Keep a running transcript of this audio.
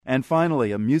And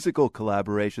finally, a musical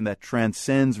collaboration that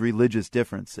transcends religious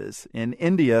differences. In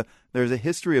India, there's a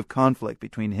history of conflict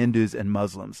between Hindus and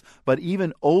Muslims. But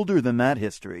even older than that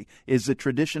history is the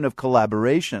tradition of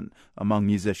collaboration among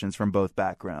musicians from both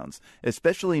backgrounds,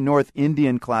 especially North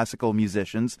Indian classical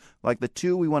musicians like the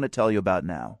two we want to tell you about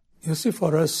now. You see,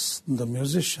 for us, the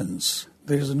musicians,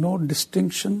 there is no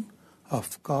distinction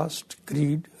of caste,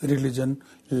 creed, religion,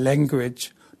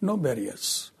 language, no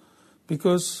barriers.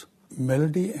 Because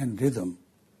melody and rhythm,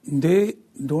 they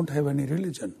don't have any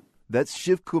religion. That's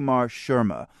Shivkumar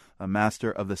Sharma, a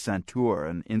master of the santoor,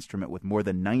 an instrument with more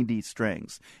than 90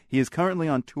 strings. He is currently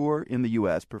on tour in the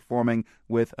U.S., performing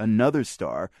with another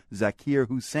star, Zakir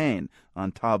Hussain,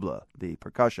 on tabla, the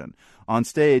percussion. On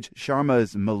stage,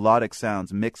 Sharma's melodic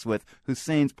sounds mix with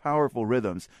Hussein's powerful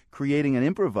rhythms, creating an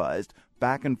improvised,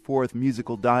 back-and-forth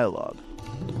musical dialogue.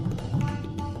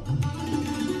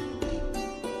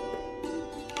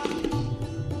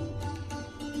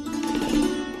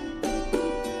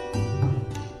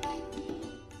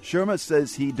 Sharma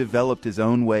says he developed his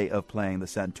own way of playing the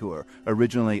santoor,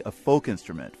 originally a folk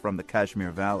instrument from the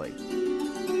Kashmir Valley.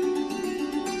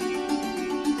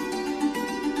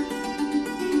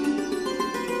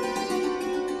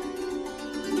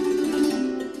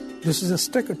 This is a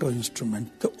staccato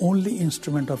instrument, the only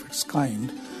instrument of its kind,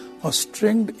 a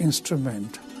stringed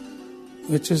instrument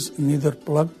which is neither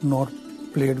plucked nor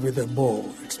played with a bow.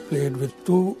 It's played with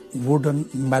two wooden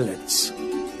mallets.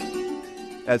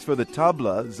 As for the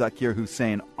tabla, Zakir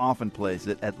Hussain often plays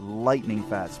it at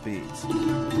lightning-fast speeds.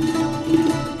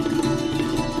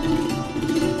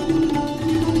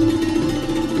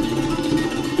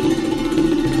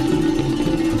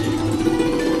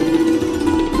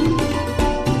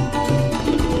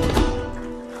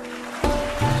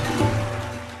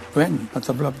 When a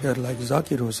tabla player like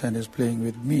Zakir Hussain is playing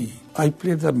with me, I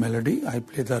play the melody, I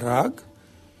play the rag,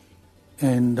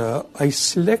 and I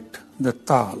select the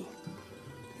tal,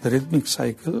 the rhythmic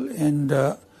cycle, and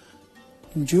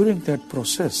during that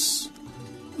process,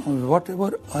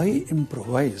 whatever I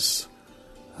improvise,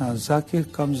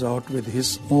 Zakir comes out with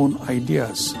his own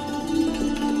ideas.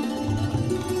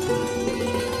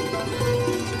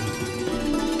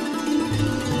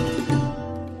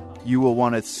 You will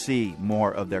want to see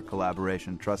more of their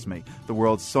collaboration, trust me. The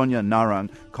world's Sonia Narang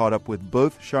caught up with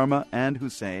both Sharma and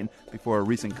Hussain before a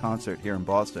recent concert here in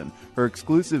Boston. Her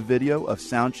exclusive video of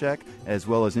soundcheck, as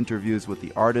well as interviews with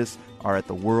the artists, are at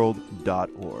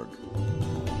theworld.org.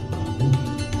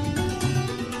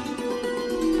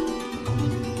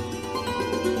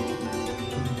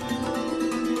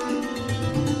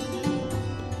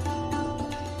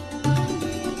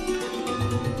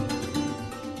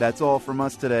 That's all from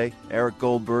us today. Eric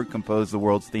Goldberg composed the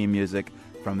world's theme music.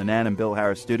 From the Nan and Bill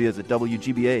Harris studios at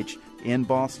WGBH in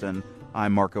Boston,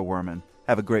 I'm Marco Werman.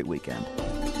 Have a great weekend.